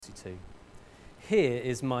22. Here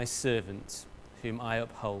is my servant whom I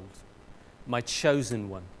uphold, my chosen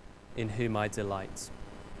one in whom I delight.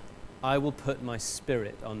 I will put my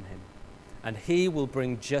spirit on him, and he will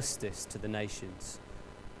bring justice to the nations.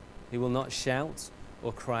 He will not shout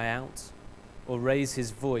or cry out or raise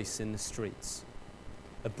his voice in the streets.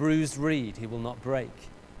 A bruised reed he will not break,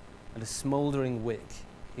 and a smouldering wick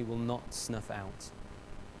he will not snuff out.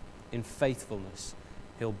 In faithfulness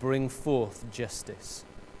he'll bring forth justice.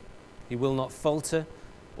 He will not falter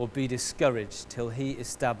or be discouraged till he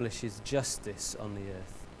establishes justice on the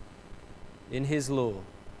earth. In his law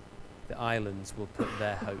the islands will put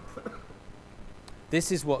their hope.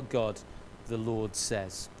 This is what God, the Lord,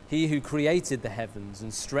 says. He who created the heavens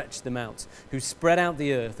and stretched them out, who spread out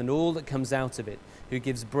the earth and all that comes out of it, who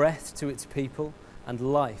gives breath to its people and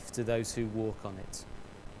life to those who walk on it.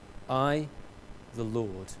 I, the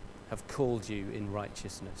Lord, have called you in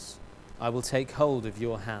righteousness. I will take hold of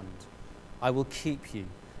your hand. I will keep you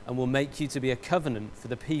and will make you to be a covenant for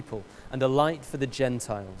the people and a light for the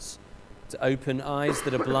Gentiles, to open eyes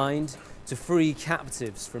that are blind, to free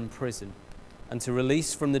captives from prison, and to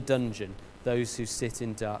release from the dungeon those who sit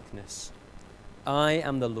in darkness. I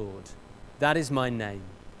am the Lord. That is my name.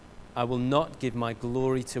 I will not give my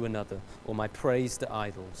glory to another or my praise to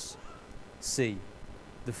idols. See,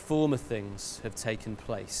 the former things have taken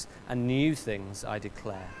place, and new things I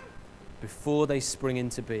declare. Before they spring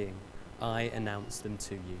into being, I announce them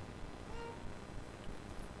to you.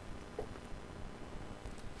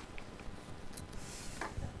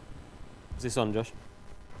 Is this on, Josh?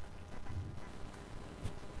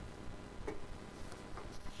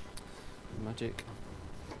 Magic.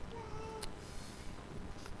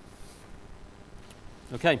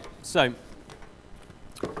 Okay, so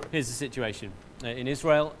here's the situation. In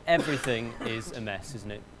Israel, everything is a mess,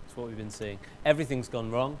 isn't it? That's what we've been seeing. Everything's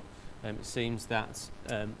gone wrong. It seems that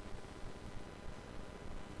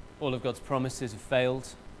all of God's promises have failed.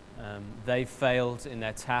 They've failed in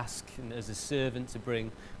their task as a servant to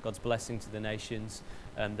bring God's blessing to the nations.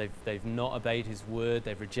 They've not obeyed his word.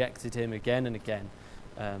 They've rejected him again and again.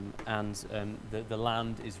 The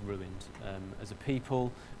land is ruined as a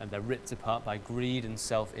people, and they're ripped apart by greed and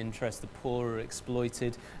self-interest. The poor are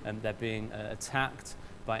exploited, and they're being attacked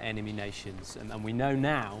by enemy nations. And we know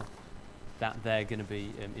now that they're going to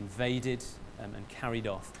be invaded and carried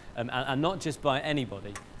off, and not just by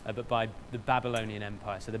anybody, but by the Babylonian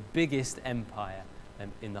Empire. So the biggest empire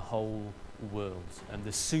in the whole world, and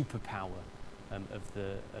the superpower of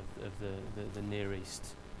the Near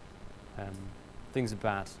East. Things are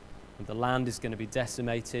bad. And the land is going to be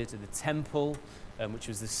decimated. The temple, which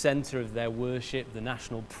was the center of their worship, the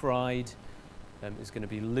national pride, is going to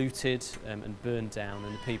be looted and burned down,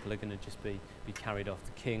 and the people are going to just be carried off.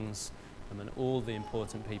 The kings and all the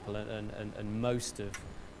important people and most of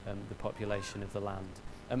the population of the land.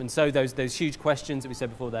 And so those huge questions that we said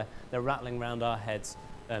before, they're rattling around our heads,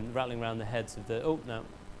 rattling around the heads of the... Oh, no.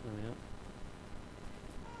 There we go.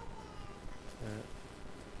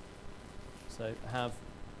 Where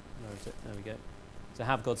is it? There we go. So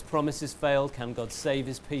have God's promises failed? Can God save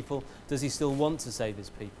his people? Does he still want to save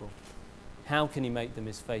his people? How can he make them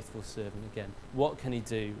his faithful servant again? What can he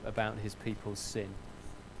do about his people's sin?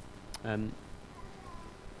 And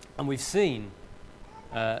we've seen,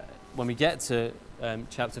 when we get to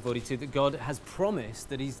chapter 42, that God has promised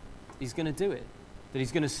that he's going to do it, that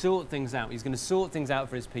he's going to sort things out. He's going to sort things out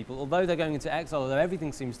for his people. Although they're going into exile, although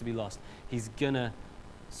everything seems to be lost, he's going to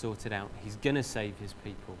sort it out. He's going to save his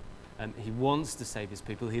people. He wants to save his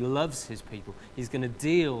people. He loves his people. He's going to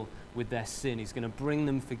deal with their sin. He's going to bring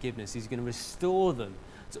them forgiveness. He's going to restore them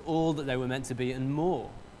to all that they were meant to be and more.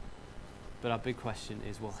 But our big question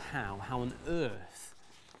is, well, how? How on earth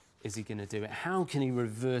is he going to do it? How can he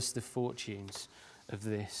reverse the fortunes of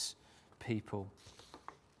this people?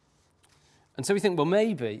 And so we think, well,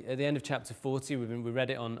 maybe at the end of chapter 40, we read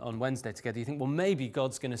it on Wednesday together, you think, well, maybe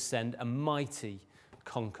God's going to send a mighty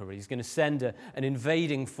conqueror. He's going to send an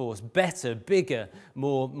invading force, better, bigger,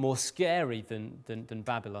 more scary than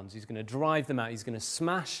Babylon's. He's going to drive them out. He's going to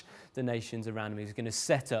smash the nations around him. He's going to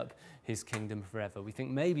set up his kingdom forever. We think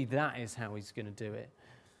maybe that is how he's going to do it.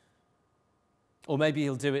 Or maybe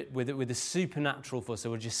he'll do it with a supernatural force. So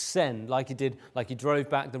he'll just send, like he drove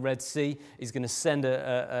back the Red Sea. He's going to send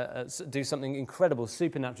do something incredible,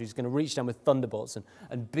 supernatural. He's going to reach down with thunderbolts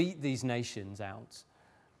and beat these nations out.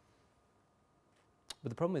 But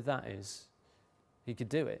the problem with that is he could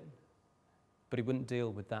do it, but he wouldn't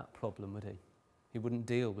deal with that problem, would he? He wouldn't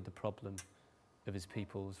deal with the problem of his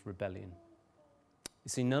people's rebellion. You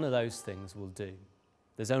see, none of those things will do.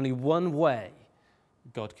 There's only one way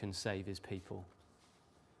God can save his people,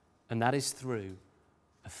 and that is through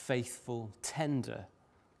a faithful, tender,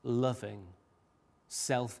 loving,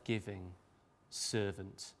 self-giving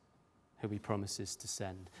servant who he promises to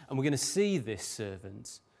send. And we're going to see this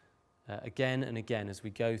servant again and again as we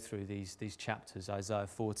go through these chapters, Isaiah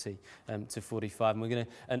 40 to 45. And we're going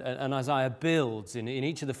to and Isaiah builds in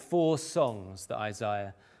each of the 4 songs that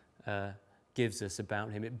Isaiah gives us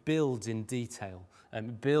about him. It builds in detail,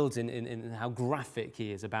 it builds in how graphic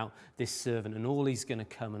he is about this servant and all he's going to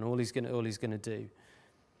come and all he's going to do.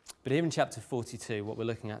 But here in chapter 42, what we're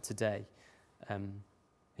looking at today,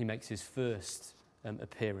 he makes his first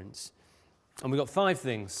appearance. And we've got 5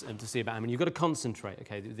 things to see about him, and you've got to concentrate,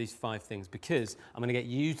 okay, these 5 things, because I'm going to get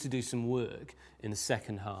you to do some work in the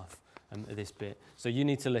second half of this bit. So you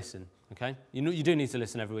need to listen, okay? You do need to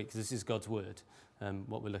listen every week, because this is God's word,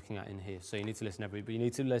 what we're looking at in here. So you need to listen every week, but you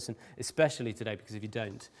need to listen especially today, because if you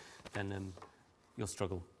don't, then you'll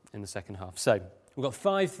struggle in the second half. So we've got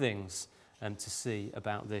 5 things to see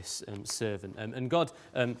about this servant. And God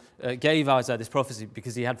gave Isaiah this prophecy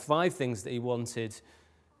because he had 5 things that he wanted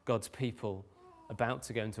God's people about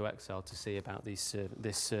to go into exile to see about this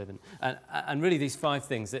servant. And really these 5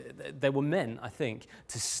 things, they were meant, I think,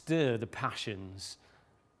 to stir the passions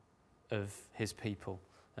of his people,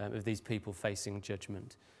 of these people facing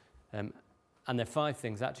judgment. And they're 5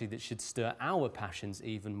 things actually that should stir our passions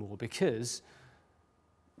even more, because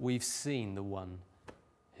we've seen the one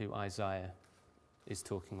who Isaiah is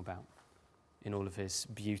talking about in all of his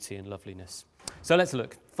beauty and loveliness. So let's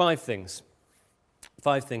look. 5 things.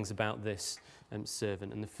 5 things about this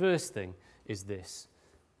servant. And the first thing is this.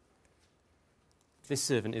 This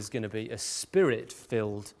servant is going to be a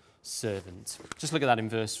spirit-filled servant. Just look at that in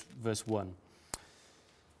verse 1.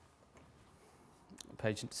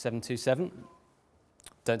 Page 727.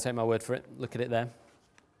 Don't take my word for it. Look at it there.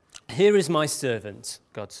 Here is my servant,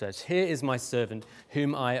 God says. Here is my servant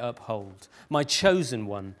whom I uphold, my chosen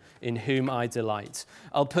one in whom I delight.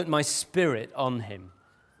 I'll put my spirit on him,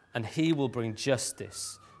 and he will bring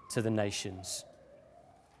justice to the nations.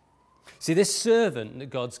 See, this servant that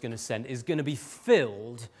God's going to send is going to be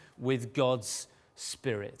filled with God's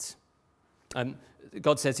spirit.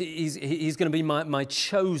 God says he's going to be my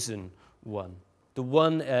chosen one, the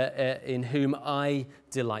one in whom I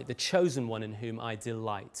delight, the chosen one in whom I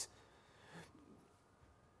delight.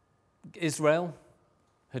 Israel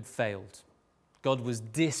had failed. God was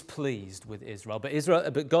displeased with Israel.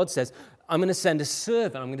 But God says, I'm going to send a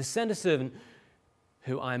servant. I'm going to send a servant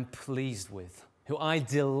who I'm pleased with, who I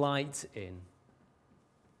delight in,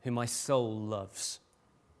 who my soul loves.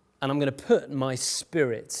 And I'm going to put my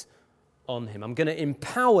spirit on him. I'm going to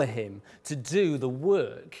empower him to do the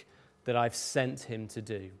work that I've sent him to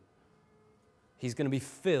do. He's going to be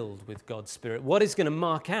filled with God's Spirit. What is going to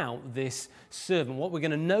mark out this servant, what we're going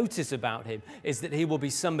to notice about him, is that he will be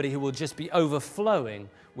somebody who will just be overflowing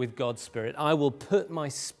with God's Spirit. I will put my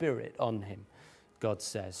Spirit on him, God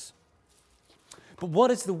says. But what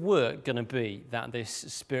is the work going to be that this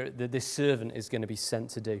servant is going to be sent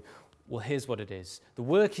to do? Well, here's what it is. The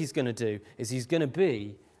work he's going to do is he's going to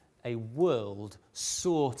be a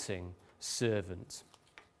world-sorting servant.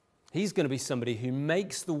 He's going to be somebody who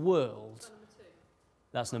makes the world...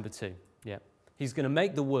 That's number 2, yeah. He's going to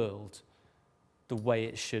make the world the way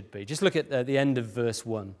it should be. Just look at the end of verse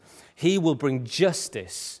 1. He will bring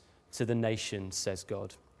justice to the nations, says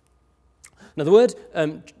God. Now,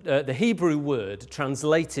 the Hebrew word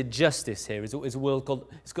translated justice here is a word called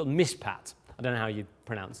mishpat. I don't know how you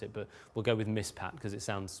pronounce it, but we'll go with mishpat because it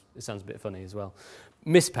sounds a bit funny as well.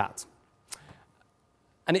 Mishpat.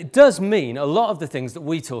 And it does mean a lot of the things that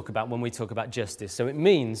we talk about when we talk about justice. So it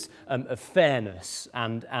means a fairness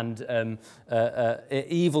and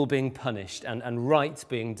evil being punished and right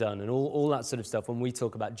being done and all that sort of stuff when we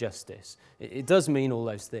talk about justice. It does mean all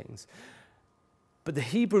those things. But the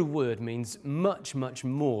Hebrew word means much, much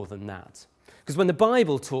more than that. Because when the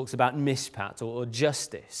Bible talks about mishpat or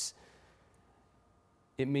justice,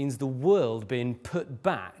 it means the world being put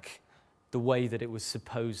back the way that it was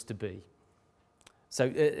supposed to be. So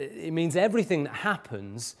it means everything that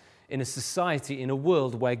happens in a society, in a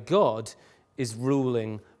world where God is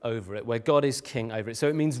ruling over it, where God is king over it. So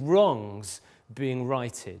it means wrongs being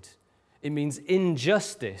righted. It means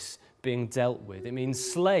injustice being dealt with. It means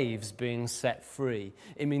slaves being set free.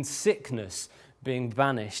 It means sickness being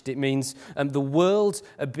banished. It means the world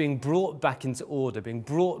being brought back into order, being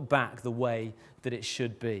brought back the way that it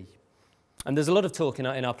should be. And there's a lot of talk in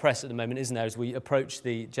our press at the moment, isn't there, as we approach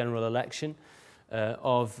the general election.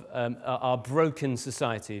 Of our broken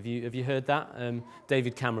society. Have you heard that?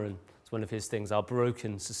 David Cameron, it's one of his things, our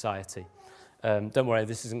broken society. Don't worry,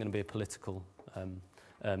 this isn't going to be a political, you're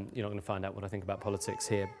not going to find out what I think about politics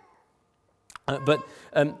here. But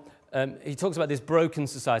he talks about this broken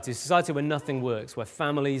society, a society where nothing works, where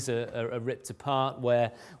families are ripped apart,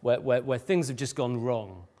 where things have just gone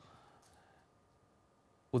wrong.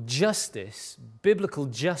 Well, justice, biblical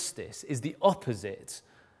justice, is the opposite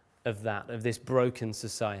of that, of this broken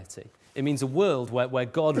society. It means a world where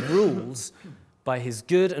God rules by his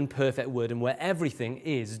good and perfect word and where everything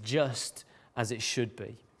is just as it should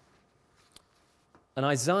be. And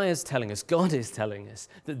Isaiah's telling us, God is telling us,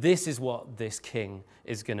 that this is what this king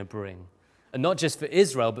is going to bring. And not just for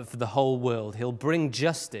Israel, but for the whole world. He'll bring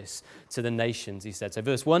justice to the nations, he said. So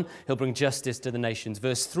verse 1, he'll bring justice to the nations.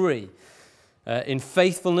 Verse 3, in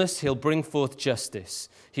faithfulness he'll bring forth justice.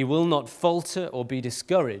 He will not falter or be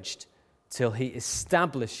discouraged till he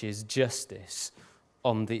establishes justice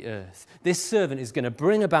on the earth. This servant is going to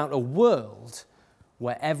bring about a world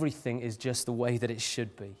where everything is just the way that it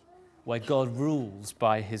should be, where God rules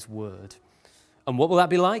by his word. And what will that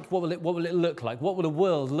be like? What will it look like? What will a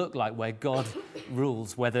world look like where God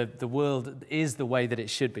rules, where the world is the way that it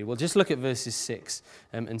should be? Well, just look at verses 6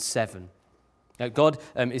 and 7. Now, God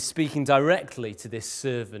is speaking directly to this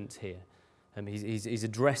servant here. He's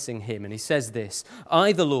addressing him, and he says this: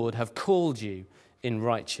 I, the Lord, have called you in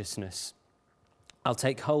righteousness. I'll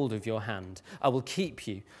take hold of your hand. I will keep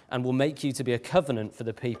you and will make you to be a covenant for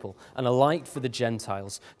the people and a light for the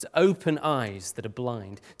Gentiles, to open eyes that are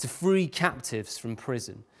blind, to free captives from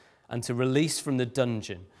prison, and to release from the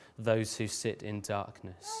dungeon those who sit in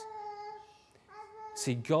darkness.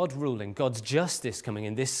 See, God ruling, God's justice coming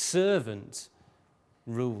in, this servant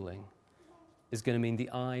ruling is going to mean the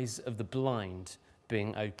eyes of the blind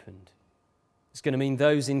being opened. It's going to mean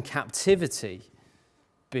those in captivity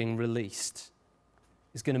being released.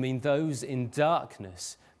 It's going to mean those in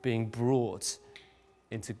darkness being brought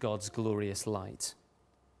into God's glorious light.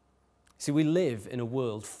 See, we live in a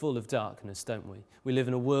world full of darkness, don't we? We live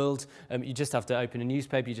in a world, you just have to open a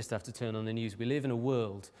newspaper, you just have to turn on the news. We live in a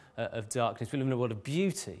world of darkness. We live in a world of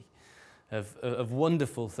beauty, of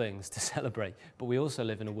wonderful things to celebrate. But we also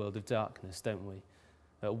live in a world of darkness, don't we?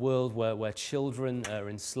 A world where children are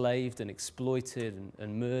enslaved and exploited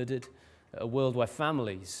and murdered. A world where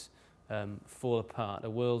families fall apart, a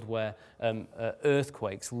world where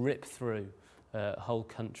earthquakes rip through whole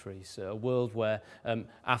countries, a world where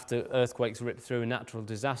after earthquakes rip through and natural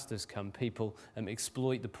disasters come, people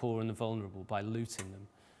exploit the poor and the vulnerable by looting them.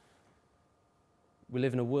 We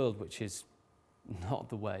live in a world which is not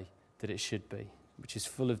the way that it should be, which is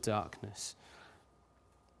full of darkness.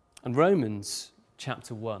 And Romans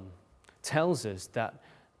chapter 1 tells us that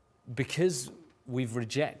because we've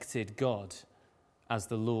rejected God as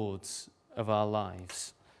the Lords of our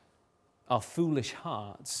lives, our foolish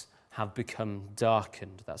hearts have become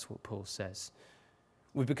darkened. That's what Paul says.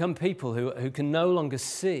 We've become people who can no longer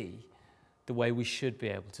see the way we should be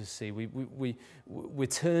able to see. We're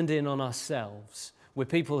turned in on ourselves. We're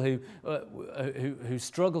people who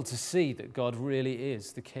struggle to see that God really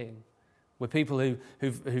is the King. We're people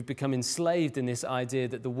who've become enslaved in this idea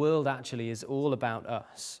that the world actually is all about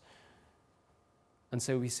us. And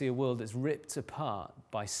so we see a world that's ripped apart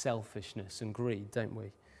by selfishness and greed, don't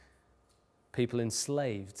we? People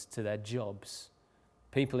enslaved to their jobs.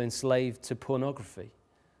 People enslaved to pornography.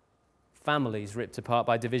 Families ripped apart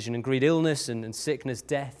by division and greed, illness and sickness,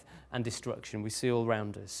 death and destruction we see all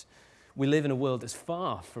around us. We live in a world that's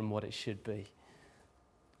far from what it should be.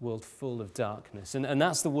 A world full of darkness. And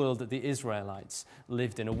that's the world that the Israelites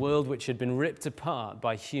lived in, a world which had been ripped apart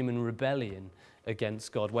by human rebellion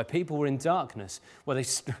against God, where people were in darkness, where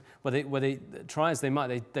they try as they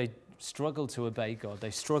might, they struggled to obey God.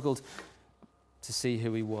 They struggled to see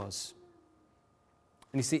who he was.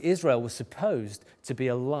 And you see, Israel was supposed to be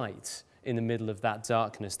a light in the middle of that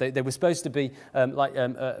darkness. They were supposed to be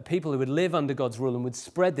people who would live under God's rule and would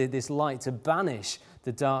spread this light to banish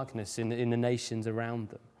the darkness in the nations around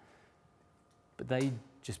them. But they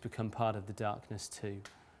just become part of the darkness too.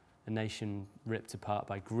 A nation ripped apart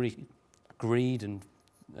by greed and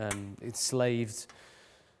enslaved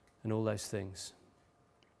and all those things.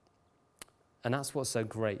 And that's what's so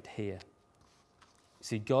great here.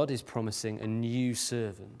 See, God is promising a new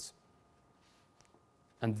servant.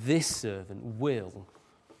 And this servant will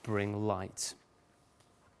bring light.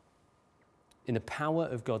 In the power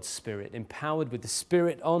of God's Spirit, empowered with the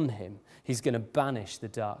Spirit on him, he's going to banish the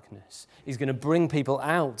darkness. He's going to bring people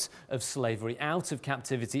out of slavery, out of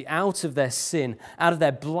captivity, out of their sin, out of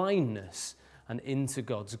their blindness, and into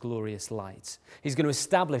God's glorious light. He's going to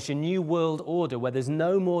establish a new world order where there's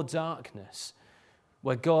no more darkness,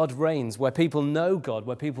 where God reigns, where people know God,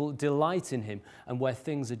 where people delight in him, and where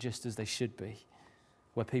things are just as they should be,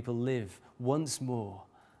 where people live once more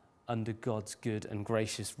under God's good and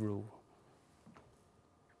gracious rule.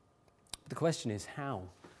 question is, how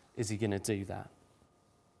is he going to do that?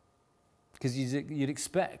 Because you'd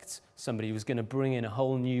expect somebody who was going to bring in a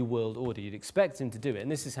whole new world order. You'd expect him to do it.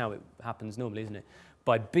 And this is how it happens normally, isn't it?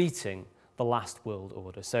 By beating the last world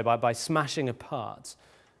order. So by smashing apart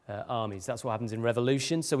armies. That's what happens in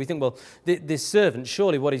revolution. So we think, well, this servant,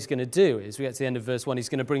 surely what he's going to do is, we get to the end of verse 1, he's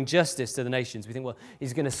going to bring justice to the nations. We think, well,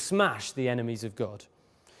 he's going to smash the enemies of God.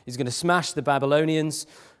 He's going to smash the Babylonians.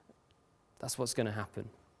 That's what's going to happen.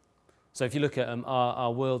 So if you look at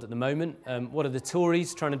our world at the moment, what are the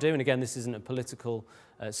Tories trying to do? And again, this isn't a political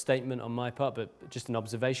statement on my part, but just an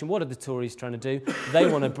observation. What are the Tories trying to do? They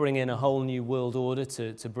want to bring in a whole new world order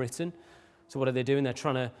to Britain. So what are they doing? They're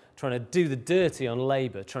trying to do the dirty on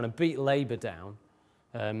Labour, trying to beat Labour down,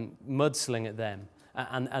 mudsling at them.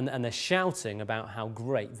 And they're shouting about how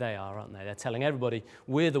great they are, aren't they? They're telling everybody,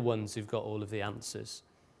 we're the ones who've got all of the answers.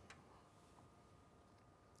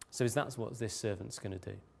 So is that what this servant's going to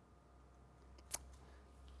do?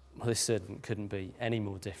 Well, this servant couldn't be any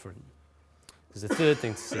more different. Because the third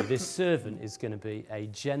thing to see, this servant is going to be a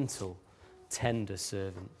gentle, tender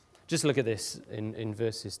servant. Just look at this in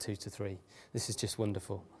verses 2 to 3. This is just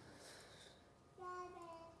wonderful.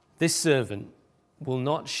 This servant will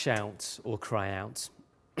not shout or cry out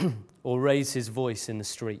or raise his voice in the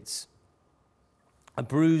streets. A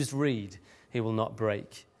bruised reed he will not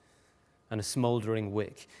break, and a smouldering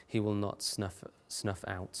wick he will not snuff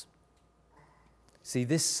out. See,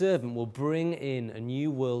 this servant will bring in a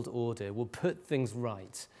new world order, will put things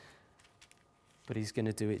right, but he's going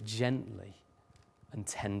to do it gently and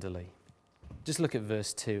tenderly. Just look at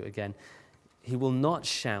verse 2 again. He will not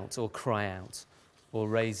shout or cry out or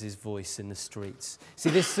raise his voice in the streets.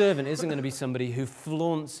 See, this servant isn't going to be somebody who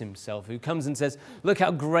flaunts himself, who comes and says, look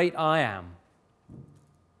how great I am.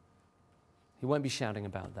 He won't be shouting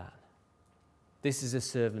about that. This is a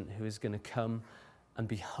servant who is going to come and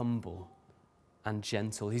be humble and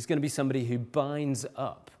gentle. He's going to be somebody who binds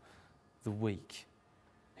up the weak,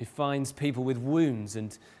 who finds people with wounds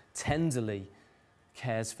and tenderly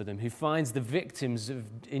cares for them, who finds the victims of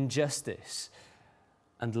injustice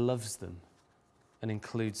and loves them and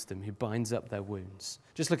includes them, who binds up their wounds.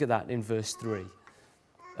 Just look at that in verse 3.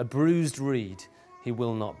 A bruised reed he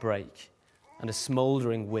will not break, and a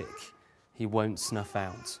smouldering wick he won't snuff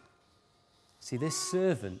out. See, this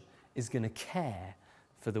servant is going to care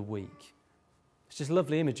for the weak. It's just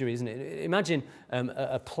lovely imagery, isn't it? Imagine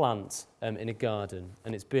a plant in a garden,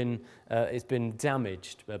 and it's been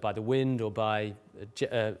damaged by the wind or by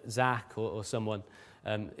Zach or someone.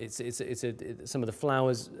 Some of the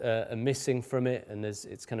flowers are missing from it, and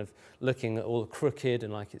it's kind of looking all crooked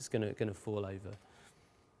and like it's going to fall over.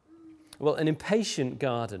 Well, an impatient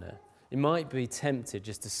gardener, he might be tempted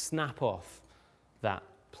just to snap off that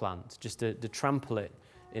plant, just to trample it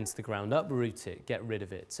into the ground, uproot it, get rid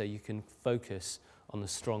of it, so you can focus on the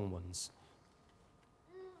strong ones.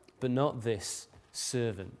 But not this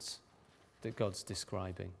servant that God's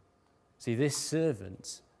describing. See, this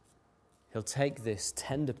servant, he'll take this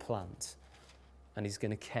tender plant and he's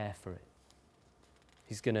going to care for it.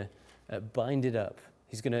 He's going to bind it up.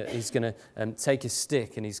 He's going to take a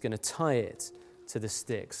stick and he's going to tie it to the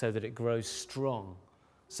stick so that it grows strong,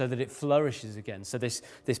 so that it flourishes again. So this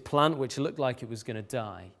plant, which looked like it was going to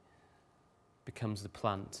die, becomes the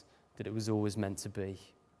plant that it was always meant to be.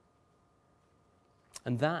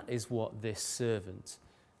 And that is what this servant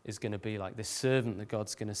is going to be like, this servant that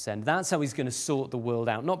God's going to send. That's how he's going to sort the world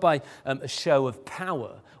out, not by a show of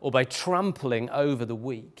power or by trampling over the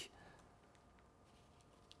weak,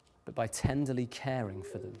 but by tenderly caring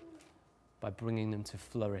for them, by bringing them to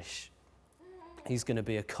flourish. He's going to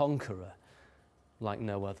be a conqueror like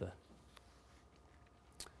no other.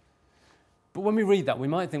 But when we read that, we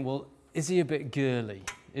might think, well, is he a bit girly?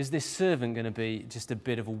 Is this servant going to be just a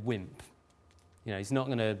bit of a wimp? You know, he's not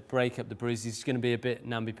going to break up the bruises. He's going to be a bit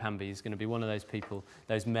namby-pamby. He's going to be one of those people,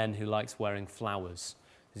 those men who likes wearing flowers.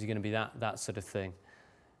 Is he going to be that sort of thing?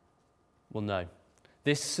 Well, no.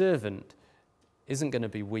 This servant isn't going to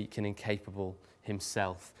be weak and incapable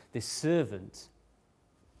himself. This servant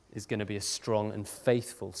is going to be a strong and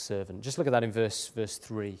faithful servant. Just look at that in verse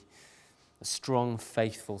 3. A strong,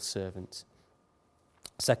 faithful servant.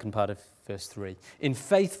 Second part of verse 3. In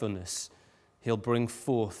faithfulness, he'll bring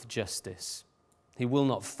forth justice. He will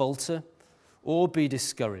not falter or be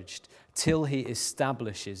discouraged till he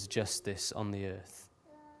establishes justice on the earth.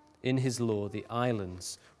 In his law, the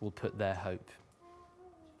islands will put their hope.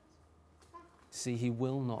 See, he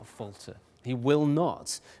will not falter. He will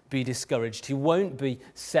not be discouraged. He won't be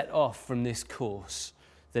set off from this course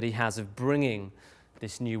that he has of bringing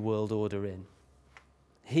this new world order in.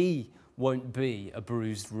 He won't be a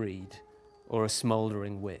bruised reed or a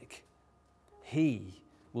smouldering wick. he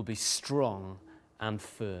will be strong and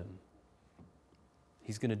firm.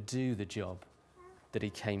 He's going to do the job that he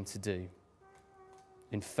came to do.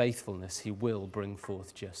 In faithfulness, he will bring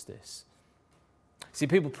forth justice. See,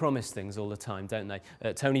 people promise things all the time, don't they?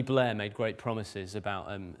 Tony Blair made great promises about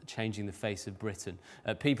changing the face of Britain.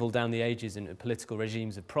 People down the ages in political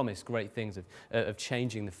regimes have promised great things of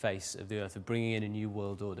changing the face of the earth, of bringing in a new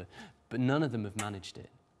world order. But none of them have managed it.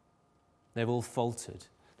 They've all faltered.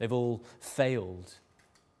 They've all failed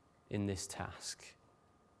in this task.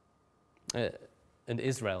 And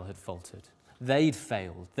Israel had faltered. They'd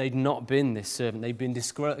failed. They'd not been this servant. They'd been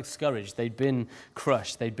discouraged. They'd been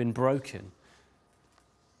crushed. They'd been broken.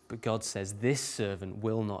 But God says this servant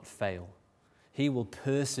will not fail. He will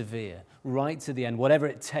persevere right to the end, whatever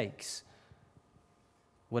it takes.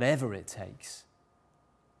 Whatever it takes,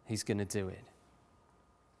 he's going to do it.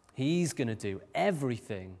 He's going to do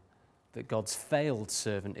everything that God's failed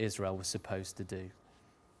servant Israel was supposed to do.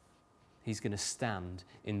 He's going to stand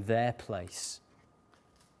in their place.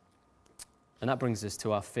 And that brings us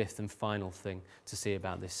to our fifth and final thing to see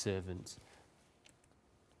about this servant.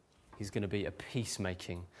 He's going to be a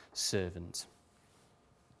peacemaking servant.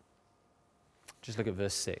 Just look at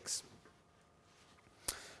verse 6.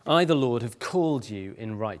 I, the Lord, have called you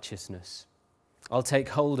in righteousness. I'll take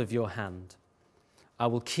hold of your hand. I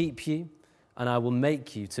will keep you, and I will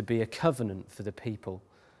make you to be a covenant for the people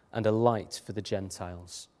and a light for the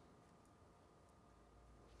Gentiles.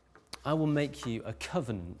 I will make you a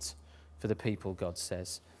covenant for the people, God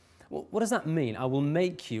says. Well, what does that mean? I will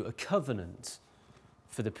make you a covenant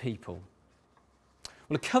for the people.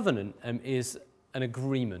 Well, a covenant is an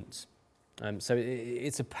agreement. So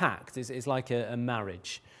it's a pact. It's like a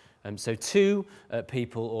marriage. So two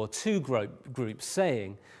people or two groups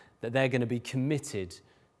saying that they're going to be committed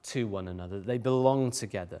to one another, that they belong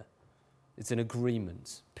together. It's an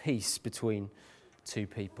agreement, peace between two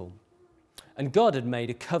people. And God had made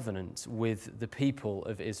a covenant with the people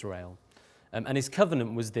of Israel. And his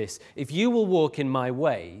covenant was this: if you will walk in my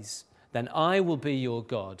ways, then I will be your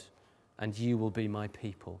God and you will be my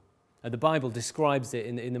people. The Bible describes it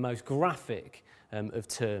in the most graphic of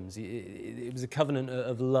terms. It was a covenant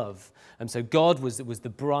of love. So God was the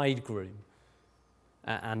bridegroom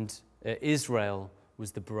and Israel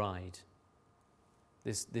was the bride.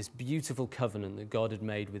 This beautiful covenant that God had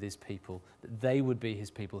made with his people, that they would be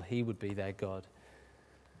his people, he would be their God.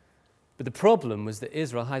 But the problem was that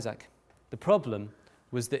Israel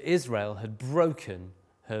had broken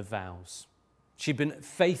her vows. She'd been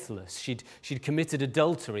faithless. She'd committed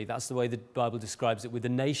adultery. That's the way the Bible describes it with the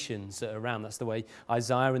nations around. That's the way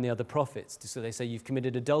Isaiah and the other prophets. So they say, you've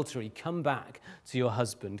committed adultery. Come back to your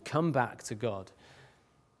husband. Come back to God.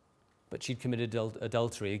 But she'd committed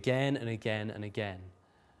adultery again and again and again.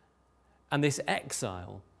 And this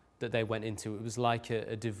exile that they went into, it was like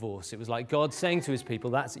a divorce. It was like God saying to his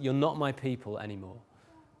people, you're not my people anymore.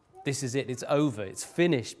 This is it. It's over. It's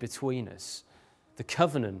finished between us. The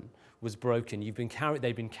covenant was broken.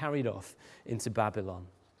 They've been carried off into Babylon.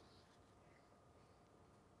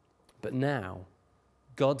 But now,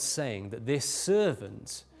 God's saying that this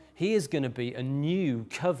servant, he is going to be a new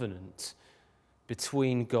covenant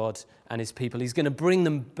between God and his people. He's going to bring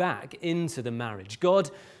them back into the marriage. God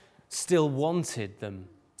still wanted them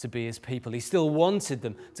to be his people. He still wanted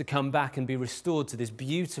them to come back and be restored to this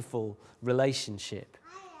beautiful relationship.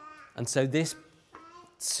 And so this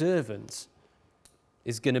servant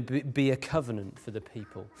is going to be a covenant for the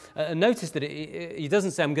people. And notice that he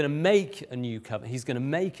doesn't say, I'm going to make a new covenant. He's going to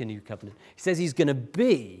make a new covenant. He says he's going to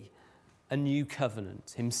be a new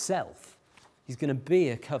covenant himself. He's going to be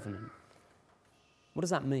a covenant. What does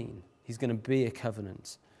that mean? He's going to be a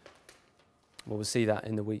covenant. Well, we'll see that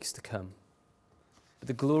in the weeks to come. But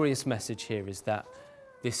the glorious message here is that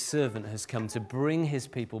this servant has come to bring his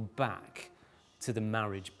people back to the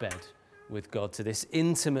marriage bed with God, to this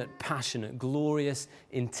intimate, passionate, glorious,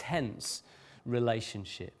 intense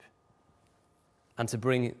relationship, and to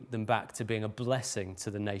bring them back to being a blessing to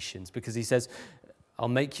the nations, because he says, I'll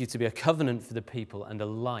make you to be a covenant for the people and a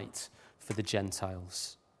light for the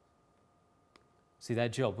Gentiles. See, their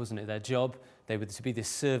job, wasn't it? Their job, they were to be this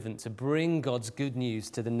servant to bring God's good news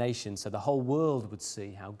to the nations so the whole world would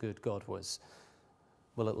see how good God was.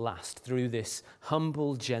 Well, at last, through this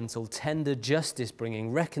humble, gentle, tender,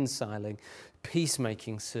 justice-bringing, reconciling,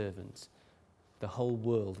 peacemaking servant, the whole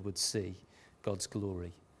world would see God's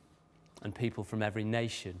glory, and people from every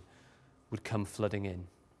nation would come flooding in.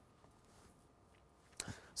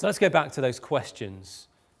 So let's go back to those questions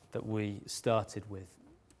that we started with.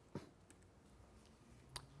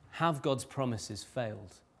 Have God's promises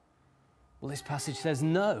failed? Well, this passage says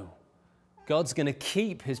no. God's going to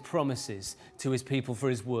keep his promises to his people for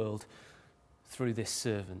his world through this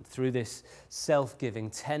servant, through this self-giving,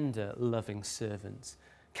 tender, loving servant.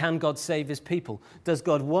 Can God save his people? Does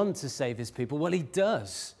God want to save his people? Well, he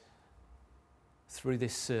does, through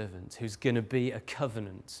this servant who's going to be a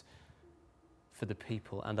covenant for the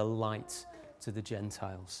people and a light to the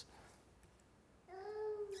Gentiles.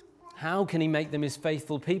 How can he make them his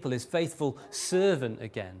faithful people, his faithful servant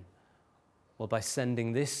again? Well, by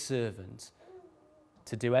sending this servant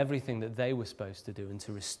to do everything that they were supposed to do and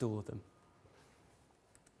to restore them.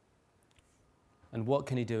 And what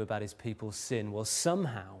can he do about his people's sin? Well,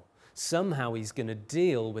 somehow he's going to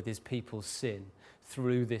deal with his people's sin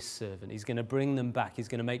through this servant. He's going to bring them back. He's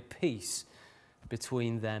going to make peace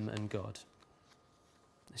between them and God.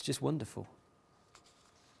 It's just wonderful.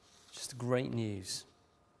 Just great news.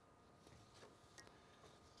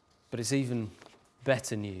 But it's even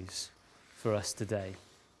better news for us today.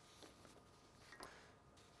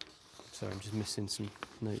 Sorry, I'm just missing some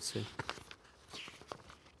notes here.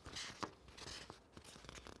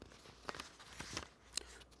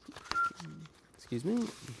 Excuse me.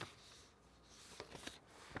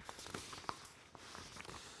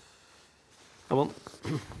 Come on.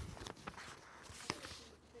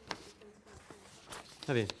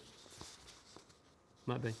 Have you?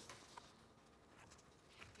 Might be.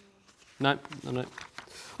 No.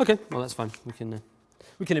 Okay, well that's fine. We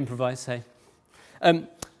can improvise. Hey.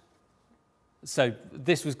 So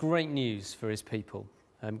this was great news for his people.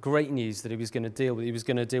 Great news that he was going to deal with. He was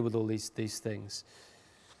going to deal with all these things.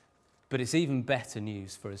 But it's even better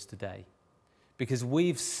news for us today, because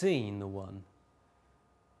we've seen the one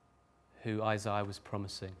who Isaiah was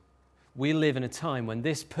promising. We live in a time when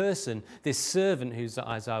this person, this servant who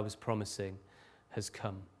Isaiah was promising, has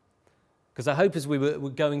come. Because I hope as we were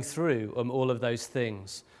going through all of those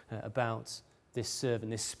things about this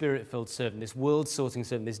servant, this spirit-filled servant, this world-sorting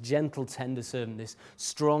servant, this gentle, tender servant, this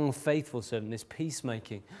strong, faithful servant, this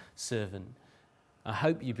peacemaking servant, I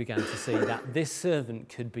hope you began to see that this servant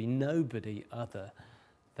could be nobody other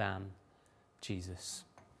than Jesus.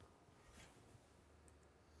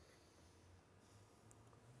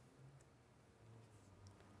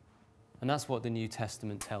 And that's what the New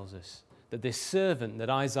Testament tells us, that this servant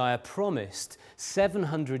that Isaiah promised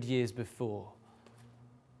 700 years before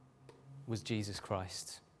was Jesus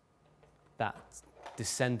Christ, that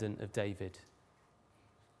descendant of David.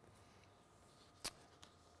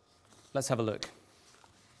 Let's have a look.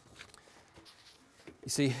 You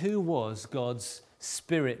see, who was God's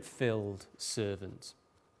spirit-filled servant?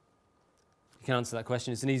 You can answer that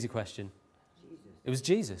question. It's an easy question. It was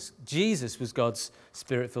Jesus. Jesus was God's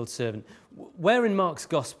spirit-filled servant. Where in Mark's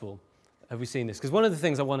gospel have we seen this? Because one of the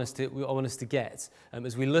things I want us to get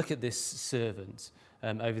as we look at this servant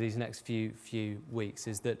over these next few weeks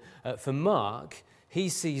is that for Mark, he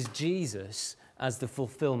sees Jesus as the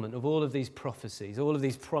fulfillment of all of these prophecies, all of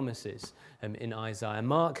these promises in Isaiah.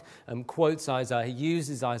 Mark quotes Isaiah. He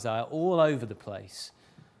uses Isaiah all over the place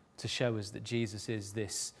to show us that Jesus is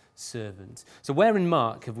this servant. So where in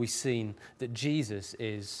Mark have we seen that Jesus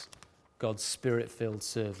is God's spirit-filled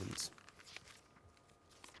servant?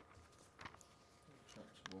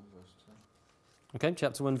 Chapter 1, verse 10. Okay,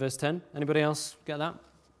 chapter 1, verse 10. Anybody else get that?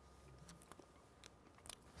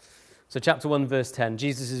 So chapter 1, verse 10,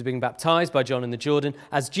 Jesus is being baptized by John in the Jordan.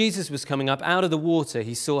 As Jesus was coming up out of the water,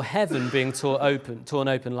 he saw heaven being torn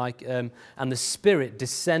open like, and the Spirit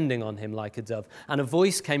descending on him like a dove. And a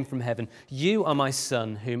voice came from heaven, "You are my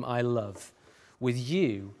Son, whom I love. With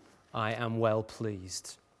you I am well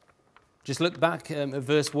pleased." Just look back at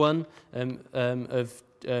verse 1 of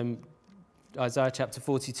Isaiah chapter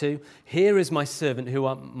 42. "Here is my servant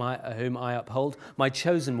whom I uphold, my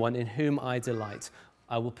chosen one in whom I delight.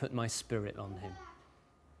 I will put my spirit on him."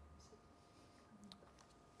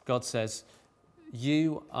 God says,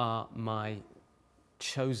 "You are my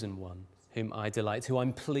chosen one whom I delight, who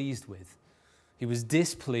I'm pleased with." He was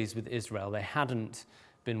displeased with Israel. They hadn't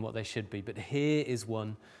been what they should be. But here is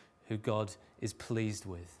one who God is pleased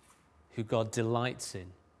with, who God delights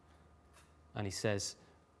in. And he says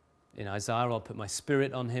in Isaiah, "I'll put my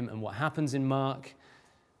spirit on him." And what happens in Mark?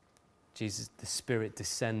 Jesus, the Spirit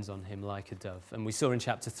descends on him like a dove. And we saw in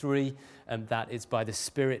chapter 3 that it's by the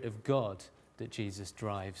Spirit of God that Jesus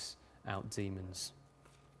drives out demons.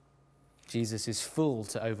 Jesus is full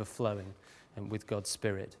to overflowing with God's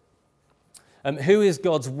Spirit. Who is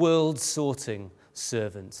God's world-sorting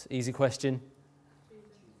servant? Easy question.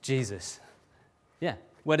 Jesus. Yeah.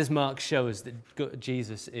 Where does Mark show us that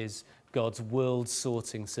Jesus is God's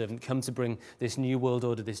world-sorting servant, come to bring this new world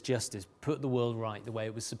order, this justice, put the world right the way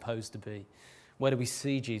it was supposed to be? Where do we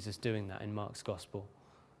see Jesus doing that in Mark's gospel?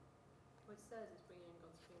 Well,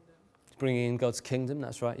 Bringing in God's kingdom,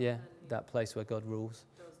 that's right, yeah. That place where God rules.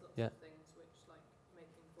 Does lots Yeah. of things which, like, making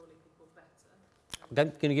poorly people better.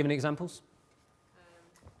 Okay, can you give any examples?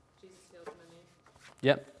 Jesus healed many.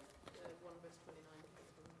 Yep. 1 verse 29.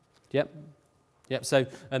 Yep. Yep. So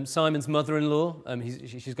Simon's mother-in-law,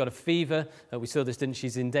 she's got a fever. We saw this, didn't she?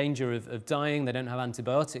 She's in danger of dying. They don't have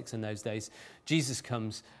antibiotics in those days. Jesus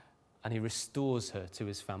comes and he restores her to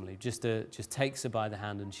his family. Just takes her by the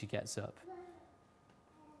hand and she gets up.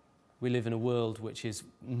 We live in a world which is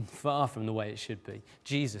far from the way it should be.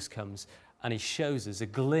 Jesus comes and he shows us a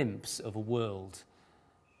glimpse of a world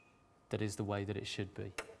that is the way that it should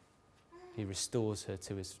be. He restores her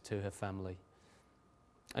to her family.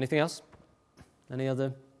 Anything else? Any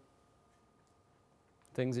other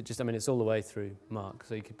things? It's all the way through Mark,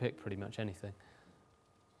 so you could pick pretty much anything.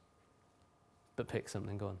 But pick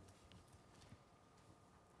something, go on.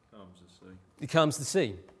 Calms the sea. He calms the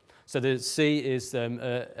sea. So the sea is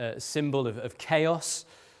a symbol of chaos,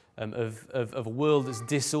 of a world that's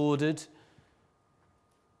disordered.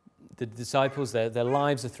 The disciples, their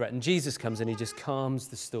lives are threatened. Jesus comes and he just calms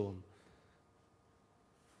the storm.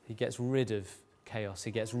 He gets rid of chaos.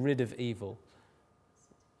 He gets rid of evil.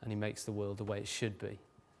 And he makes the world the way it should be.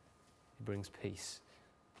 He brings peace.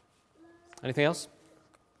 Anything else?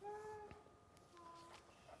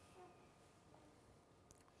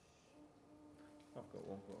 I've got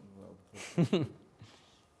one button as well.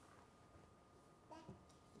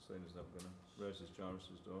 Same as that, going to raises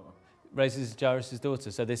Jairus' daughter. Raises Jairus' daughter.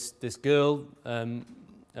 So this girl,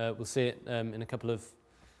 we'll see it in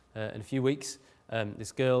a few weeks.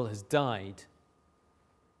 This girl has died,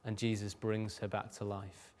 and Jesus brings her back to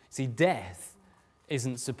life. See, death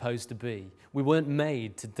isn't supposed to be. We weren't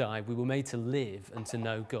made to die. We were made to live and to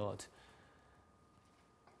know God.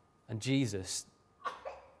 And Jesus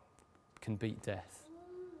can beat death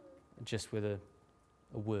just with a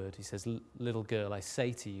word. He says, little girl, I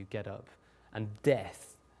say to you, get up. And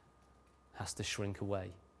death has to shrink away.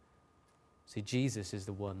 See, Jesus is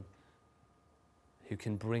the one who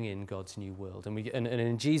can bring in God's new world. And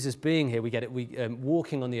in Jesus being here, we get it.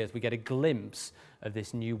 Walking on the earth, we get a glimpse of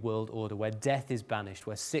this new world order where death is banished,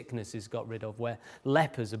 where sickness is got rid of, where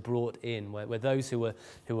lepers are brought in, where those who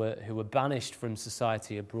were banished from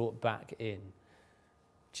society are brought back in.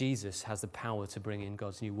 Jesus has the power to bring in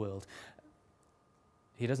God's new world.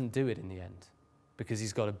 He doesn't do it in the end because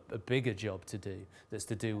he's got a bigger job to do that's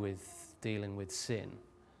to do with dealing with sin.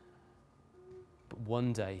 But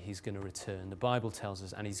one day he's going to return. The Bible tells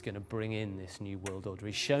us, and he's going to bring in this new world order.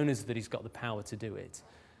 He's shown us that he's got the power to do it.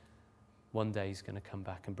 One day he's going to come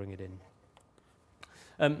back and bring it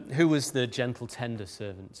in. Who was the gentle, tender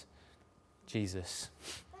servant? Jesus.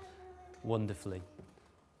 Wonderfully.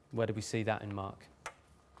 Where do we see that in Mark?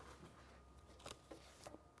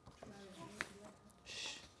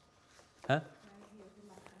 Huh?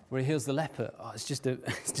 Where he heals the leper. Oh, it's just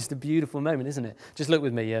a beautiful moment, isn't it? Just look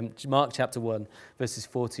with me, Mark chapter 1, verses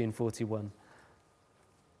 40 and 41.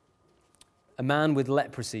 A man with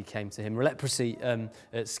leprosy came to him. Leprosy,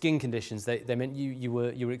 skin conditions, they meant you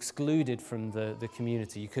were excluded from the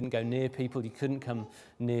community. You couldn't go near people. You couldn't come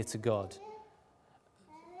near to God.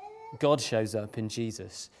 God shows up in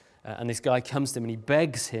Jesus. And this guy comes to him and he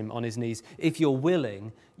begs him on his knees, if you're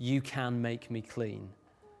willing, you can make me clean.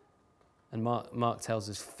 And Mark tells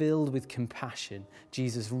us, filled with compassion,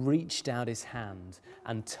 Jesus reached out his hand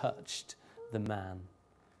and touched the man.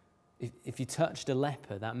 If you touched a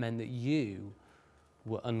leper, that meant that you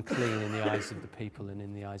were unclean in the eyes of the people and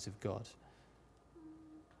in the eyes of God.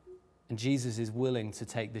 And Jesus is willing to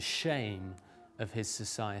take the shame of his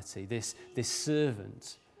society, this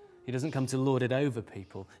servant. He doesn't come to lord it over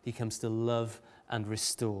people. He comes to love and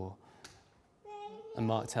restore. And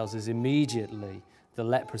Mark tells us immediately the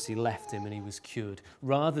leprosy left him and he was cured.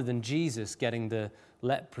 Rather than Jesus getting the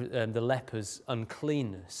leper's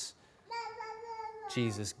uncleanness,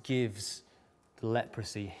 Jesus gives the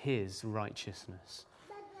leprosy his righteousness.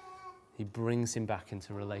 He brings him back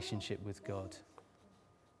into relationship with God.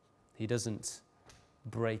 He doesn't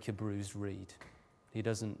break a bruised reed. He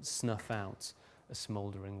doesn't snuff out a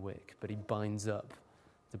smouldering wick, but he binds up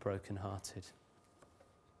the brokenhearted.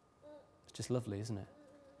 It's just lovely, isn't it?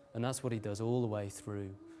 And that's what he does all the way through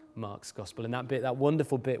Mark's gospel. And that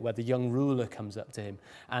wonderful bit where the young ruler comes up to him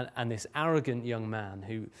and this arrogant young man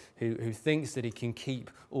who thinks that he can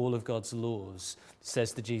keep all of God's laws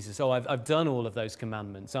says to Jesus, I've done all of those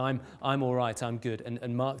commandments. I'm all right, I'm good.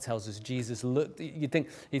 And Mark tells us Jesus looked, you'd think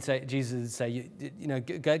Jesus would say,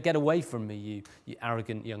 get away from me, you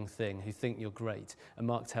arrogant young thing who think you're great. And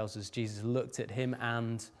Mark tells us Jesus looked at him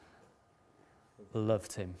and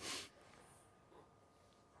loved him.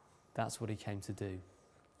 That's what he came to do.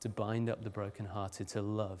 to bind up the brokenhearted, to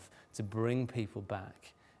love, to bring people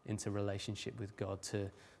back into relationship with God,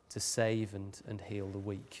 to save and heal the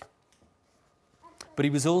weak. But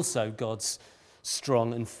he was also God's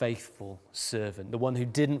strong and faithful servant, the one who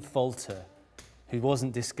didn't falter, who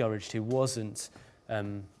wasn't discouraged, who wasn't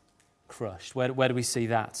crushed. Where do we see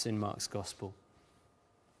that in Mark's Gospel?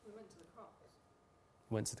 We went to the cross.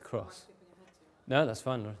 Went to the Am I cross. skipping ahead too much? No, that's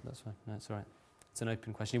fine, Laura. That's fine. No, it's all right. It's an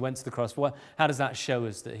open question. He went to the cross. How does that show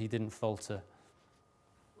us that he didn't falter?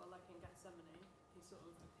 Well, like in Gethsemane, he sort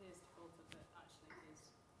of appears to falter, but actually he's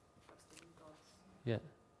trusting in God's. Yeah.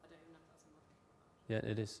 I don't even know if that's in my.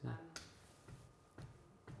 Yeah, it is. Yeah.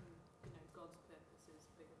 God's purpose is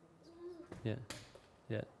bigger than his own.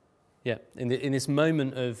 Yeah. In this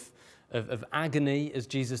moment of agony, as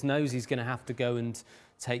Jesus knows he's going to have to go and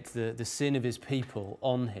take the sin of his people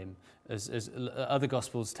on him, as other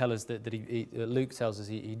Gospels tell us that Luke tells us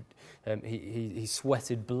he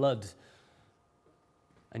sweated blood,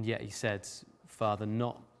 and yet he said, "Father,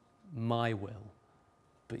 not my will,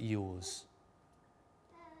 but yours."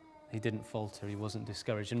 He didn't falter. He wasn't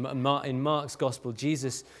discouraged. And in Mark's Gospel,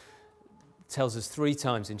 Jesus tells us 3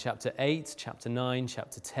 times in chapter 8, chapter 9,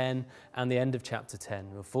 chapter 10, and the end of chapter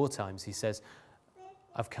 10, or 4 times, he says,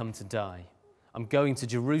 "I've come to die. I'm going to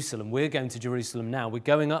Jerusalem. We're going to Jerusalem now. We're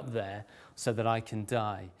going up there so that I can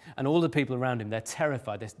die." And all the people around him, they're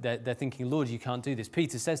terrified. They're thinking, "Lord, you can't do this."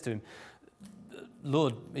 Peter says to him,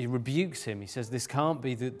 "Lord," he rebukes him. He says, "This can't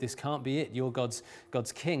be it. You're God's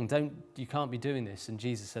king. You can't be doing this." And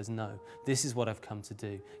Jesus says, "No, this is what I've come to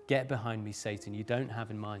do. Get behind me, Satan. You don't have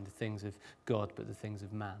in mind the things of God, but the things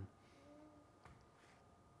of man."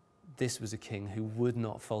 This was a king who would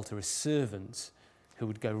not falter, a servant who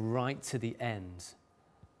would go right to the end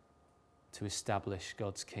to establish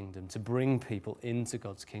God's kingdom, to bring people into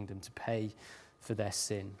God's kingdom, to pay for their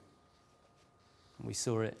sin. And we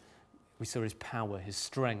saw it. We saw his power, his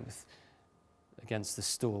strength against the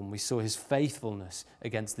storm. We saw his faithfulness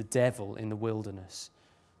against the devil in the wilderness.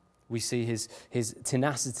 We see his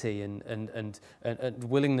tenacity and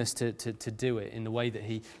willingness to do it in the way that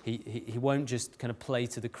he won't just kind of play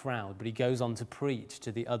to the crowd, but he goes on to preach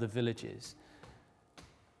to the other villages,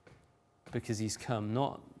 because he's come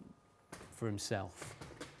not for himself,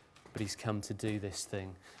 but he's come to do this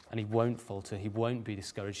thing. And he won't falter. He won't be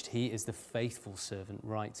discouraged. He is the faithful servant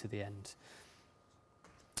right to the end.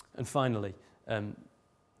 And finally,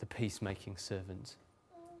 the peacemaking servant.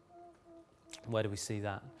 Where do we see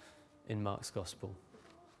that in Mark's Gospel?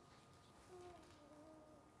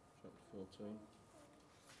 Chapter 14.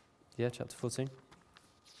 Yeah, chapter 14.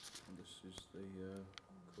 And this is the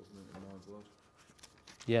covenant in my blood.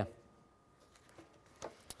 Yeah,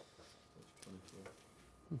 Verse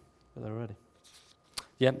 24. well, they're ready.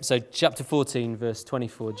 Yeah, so chapter 14, verse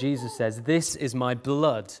 24, Jesus says, "This is my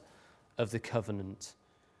blood of the covenant,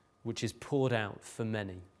 which is poured out for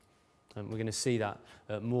many." And we're going to see that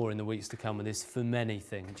more in the weeks to come with this "for many"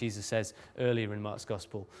 thing. Jesus says earlier in Mark's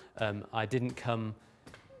Gospel, "I didn't come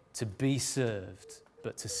to be served,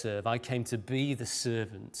 but to serve. I came to be the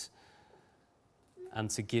servant and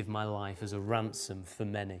to give my life as a ransom for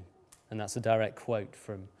many." And that's a direct quote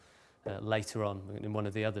from later on in one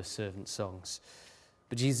of the other servant songs.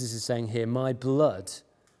 But Jesus is saying here, my blood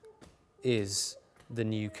is the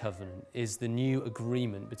new covenant, is the new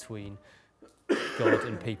agreement between God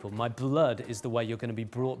and people. My blood is the way you're going to be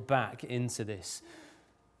brought back into this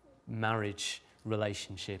marriage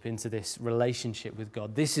relationship, into this relationship with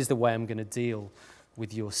God. This is the way I'm going to deal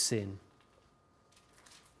with your sin.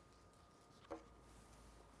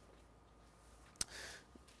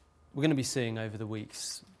 We're going to be seeing over the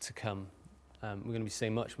weeks to come, we're going to be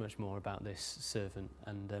seeing much, much more about this servant.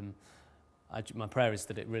 And my prayer is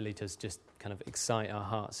that it really does just kind of excite our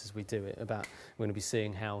hearts as we do it. We're going to be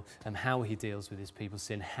seeing how he deals with his people's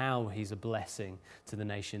sin, how he's a blessing to the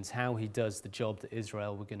nations, how he does the job that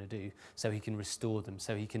Israel were going to do, so he can restore them,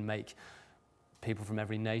 so he can make people from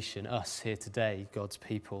every nation, us here today, God's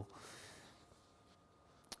people.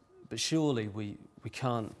 But surely we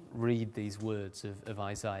can't read these words of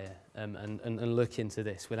Isaiah and look into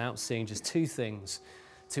this without seeing just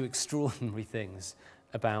two extraordinary things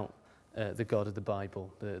about the God of the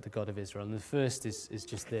Bible, the God of Israel. And the first is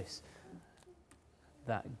just this,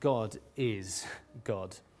 that God is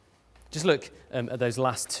God. Just look at those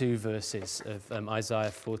last two verses of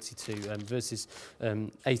Isaiah 42, verses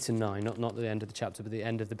 8 and 9, not the end of the chapter, but the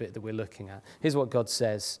end of the bit that we're looking at. Here's what God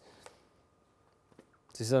says.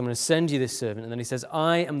 He says, I'm going to send you this servant. And then he says,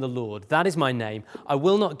 I am the Lord. That is my name. I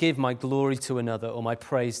will not give my glory to another or my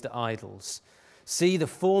praise to idols. See, the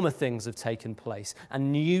former things have taken place,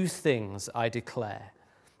 and new things I declare.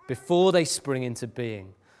 Before they spring into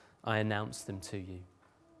being, I announce them to you.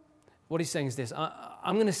 What he's saying is this: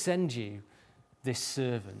 I'm going to send you this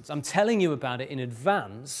servant. I'm telling you about it in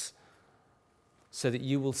advance so that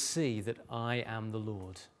you will see that I am the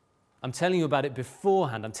Lord. I'm telling you about it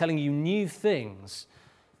beforehand. I'm telling you new things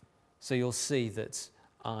so you'll see that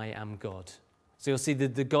I am God. So you'll see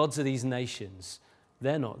that the gods of these nations,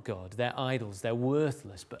 they're not God. They're idols. They're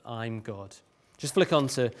worthless, but I'm God. Just flick on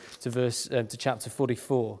to chapter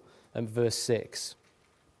 44 and verse 6.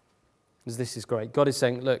 Because this is great. God is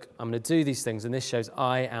saying, look, I'm going to do these things, and this shows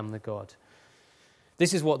I am the God.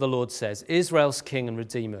 This is what the Lord says: Israel's King and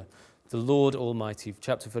Redeemer, the Lord Almighty,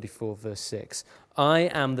 chapter 44, verse 6. I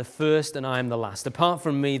am the first and I am the last. Apart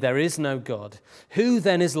from me, there is no God. Who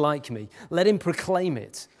then is like me? Let him proclaim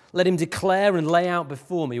it. Let him declare and lay out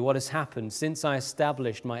before me what has happened since I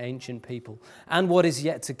established my ancient people and what is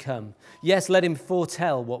yet to come. Yes, let him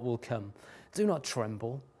foretell what will come. Do not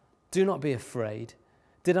tremble. Do not be afraid.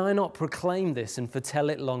 Did I not proclaim this and foretell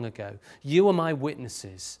it long ago? You are my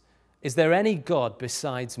witnesses. Is there any God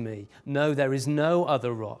besides me? No, there is no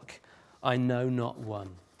other rock. I know not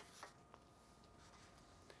one.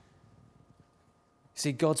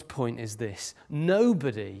 See, God's point is this: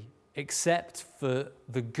 nobody except for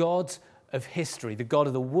the God of history, the God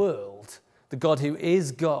of the world, the God who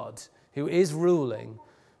is God, who is ruling,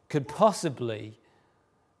 could possibly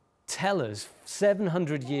tell us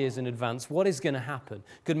 700 years in advance what is going to happen,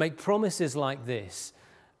 could make promises like this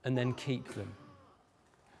and then keep them.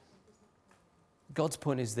 God's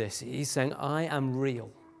point is this: he's saying, I am real.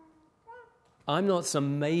 I'm not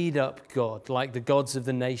some made-up God like the gods of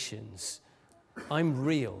the nations. I'm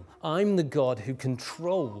real. I'm the God who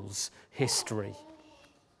controls history.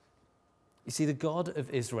 You see, the God of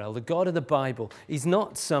Israel, the God of the Bible, he's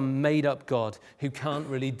not some made-up God who can't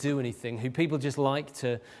really do anything, who people just like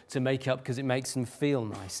to make up because it makes them feel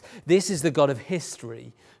nice. This is the God of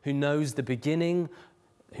history who knows the beginning,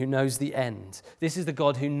 who knows the end. This is the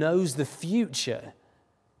God who knows the future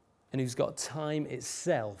and who's got time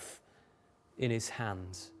itself in his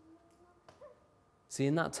hands. See,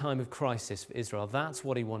 in that time of crisis for Israel, that's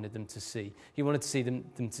what he wanted them to see. He wanted to see them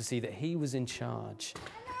to see that he was in charge.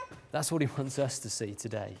 That's what he wants us to see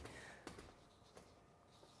today.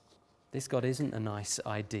 This God isn't a nice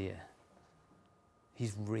idea.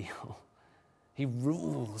 He's real. He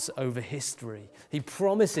rules over history. He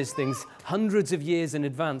promises things hundreds of years in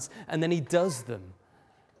advance, and then he does them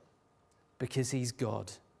because he's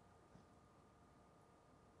God.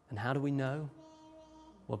 And how do we know?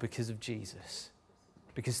 Well, because of Jesus.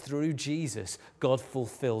 Because through Jesus, God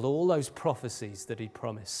fulfilled all those prophecies that he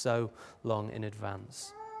promised so long in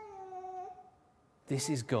advance. This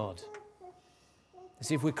is God.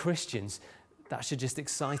 See, if we're Christians, that should just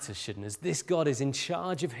excite us, shouldn't it? This God is in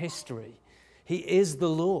charge of history. He is the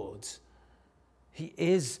Lord. He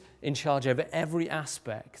is in charge over every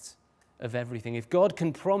aspect of everything. If God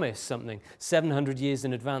can promise something 700 years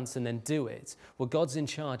in advance and then do it, well, God's in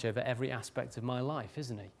charge over every aspect of my life,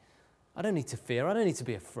 isn't he? I don't need to fear. I don't need to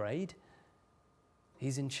be afraid.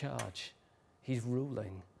 He's in charge. He's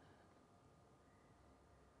ruling.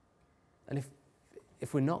 And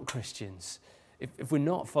if we're not Christians, if we're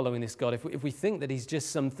not following this God, if we think that he's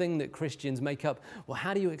just something that Christians make up, well,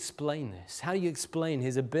 how do you explain this? How do you explain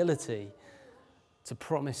his ability to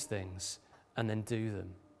promise things and then do them?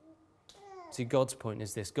 See, God's point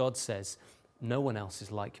is this. God says, no one else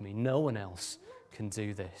is like me. No one else can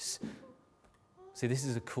do this. See, this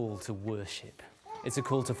is a call to worship. It's a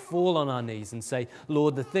call to fall on our knees and say,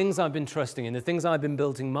 Lord, the things I've been trusting in, the things I've been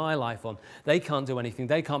building my life on, they can't do anything.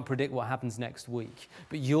 They can't predict what happens next week.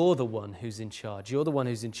 But you're the one who's in charge. You're the one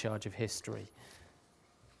who's in charge of history.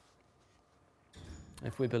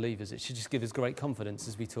 If we're believers, it should just give us great confidence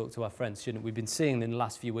as we talk to our friends, shouldn't it? We've been seeing in the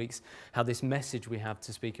last few weeks how this message we have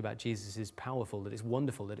to speak about Jesus is powerful, that it's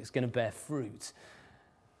wonderful, that it's going to bear fruit.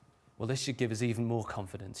 Well, this should give us even more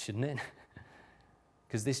confidence, shouldn't it?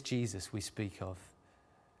 Because this Jesus we speak of,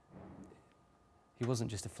 he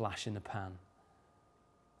wasn't just a flash in the pan.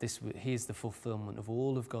 He is the fulfillment of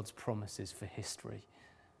all of God's promises for history.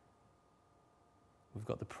 We've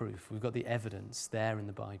got the proof. We've got the evidence there in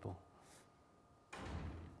the Bible.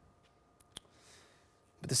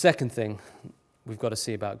 But the second thing we've got to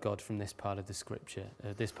see about God from this part of the Scripture,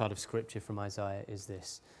 this part of Scripture from Isaiah is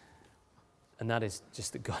this. And that is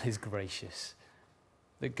just that God is gracious.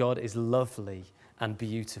 That God is lovely and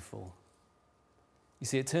beautiful. You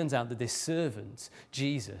see, it turns out that this servant,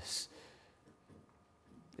 Jesus,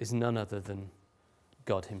 is none other than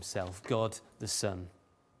God himself, God the Son.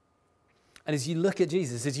 And as you look at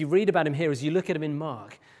Jesus, as you read about him here, as you look at him in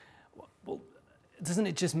Mark, well, doesn't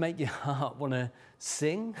it just make your heart want to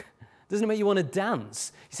sing? Doesn't it make you want to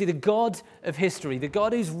dance? You see, the God of history, the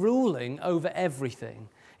God who's ruling over everything,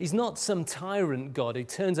 he's not some tyrant God who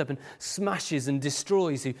turns up and smashes and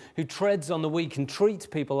destroys, who treads on the weak and treats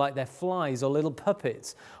people like they're flies or little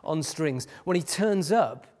puppets on strings. When he turns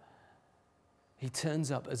up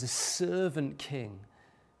as a servant king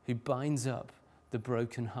who binds up the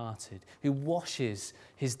brokenhearted, who washes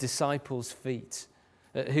his disciples' feet,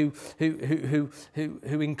 who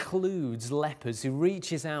includes lepers, who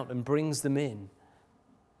reaches out and brings them in,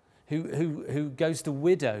 who goes to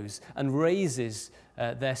widows and raises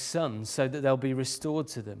their sons so that they'll be restored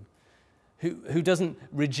to them, who doesn't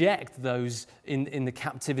reject those in the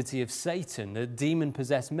captivity of Satan, the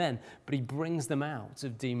demon-possessed men, but he brings them out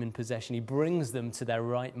of demon possession. He brings them to their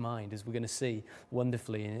right mind, as we're going to see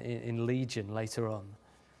wonderfully in Legion later on.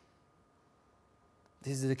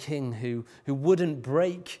 This is a king who wouldn't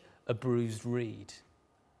break a bruised reed,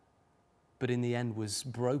 but in the end was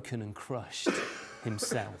broken and crushed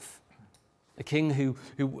himself. A king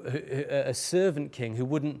a servant king who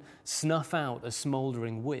wouldn't snuff out a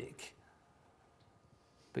smouldering wick,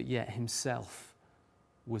 but yet himself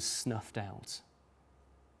was snuffed out.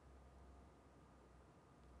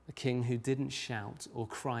 A king who didn't shout or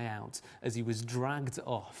cry out as he was dragged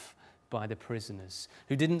off by the prisoners,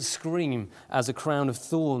 who didn't scream as a crown of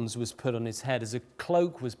thorns was put on his head, as a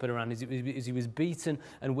cloak was put around as he was beaten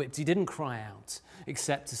and whipped. He didn't cry out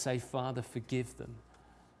except to say, "Father, forgive them."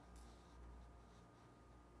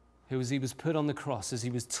 Who, as he was put on the cross, as he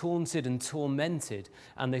was taunted and tormented,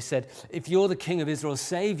 and they said, "If you're the King of Israel,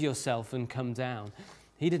 save yourself and come down."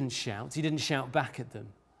 He didn't shout. He didn't shout back at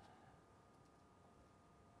them.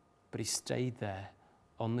 But he stayed there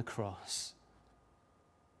on the cross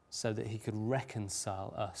so that he could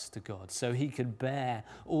reconcile us to God, so he could bear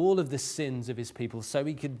all of the sins of his people, so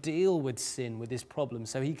he could deal with sin, with his problem,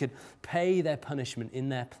 so he could pay their punishment in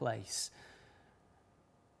their place,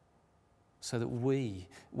 so that we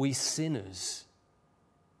sinners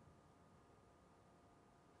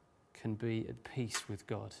can be at peace with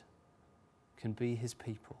God, can be his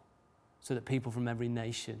people, so that people from every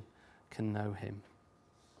nation can know him.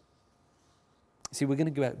 See, we're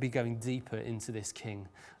going to be going deeper into this king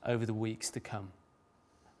over the weeks to come.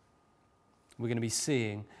 We're going to be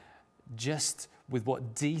seeing just with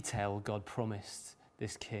what detail God promised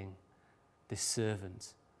this king, this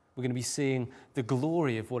servant. We're going to be seeing the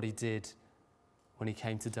glory of what he did when he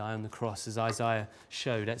came to die on the cross, as Isaiah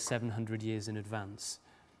showed at 700 years in advance.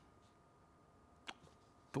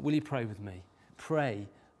 But will you pray with me? Pray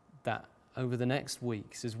that over the next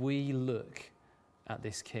weeks, as we look at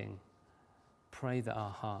this king, pray that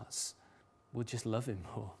our hearts will just love him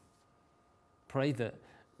more. Pray that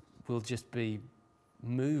we'll just be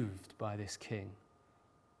moved by this king,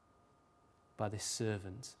 by this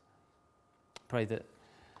servant. Pray that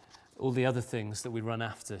all the other things that we run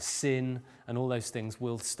after, sin and all those things,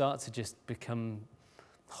 will start to just become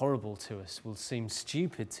horrible to us, will seem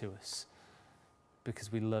stupid to us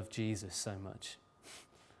because we love Jesus so much.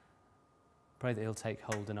 Pray that he'll take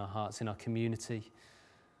hold in our hearts, in our community.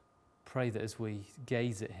 Pray that as we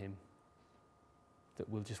gaze at him, that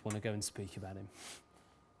we'll just want to go and speak about him.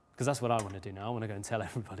 Because that's what I want to do now. I want to go and tell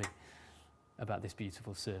everybody about this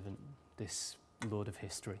beautiful servant, this Lord of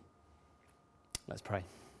history. Let's pray.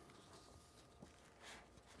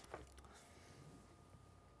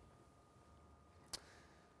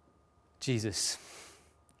 Jesus,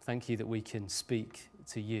 thank you that we can speak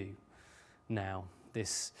to you now,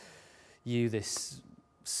 this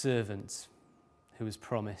servant who was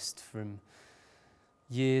promised from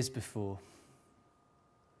years before,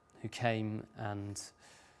 who came and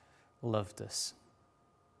loved us,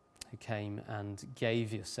 who came and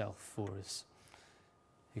gave yourself for us,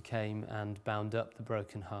 who came and bound up the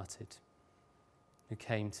brokenhearted, who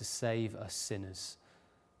came to save us sinners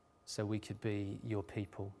so we could be your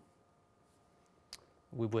people.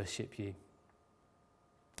 We worship you.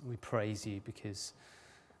 We praise you because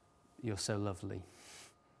you're so lovely.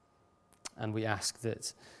 And we ask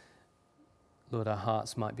that, Lord, our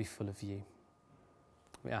hearts might be full of you.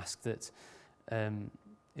 We ask that in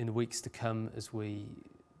the weeks to come, as we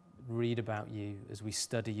read about you, as we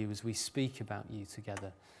study you, as we speak about you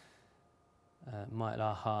together, might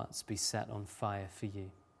our hearts be set on fire for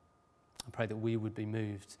you. I pray that we would be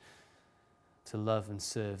moved to love and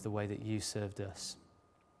serve the way that you served us.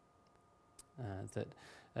 That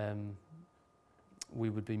we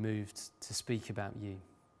would be moved to speak about you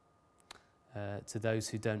to those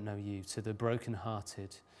who don't know you, to the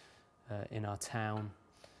brokenhearted in our town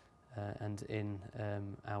and in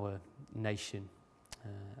our nation,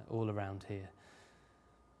 all around here.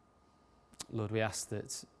 Lord, we ask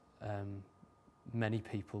that many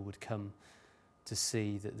people would come to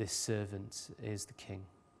see that this servant is the King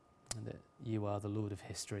and that you are the Lord of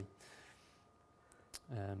history.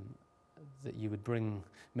 That you would bring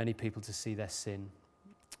many people to see their sin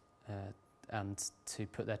and to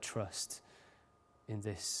put their trust in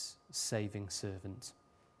this saving servant.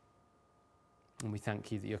 And we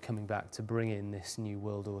thank you that you're coming back to bring in this new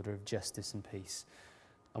world order of justice and peace.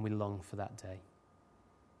 And we long for that day.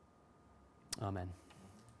 Amen.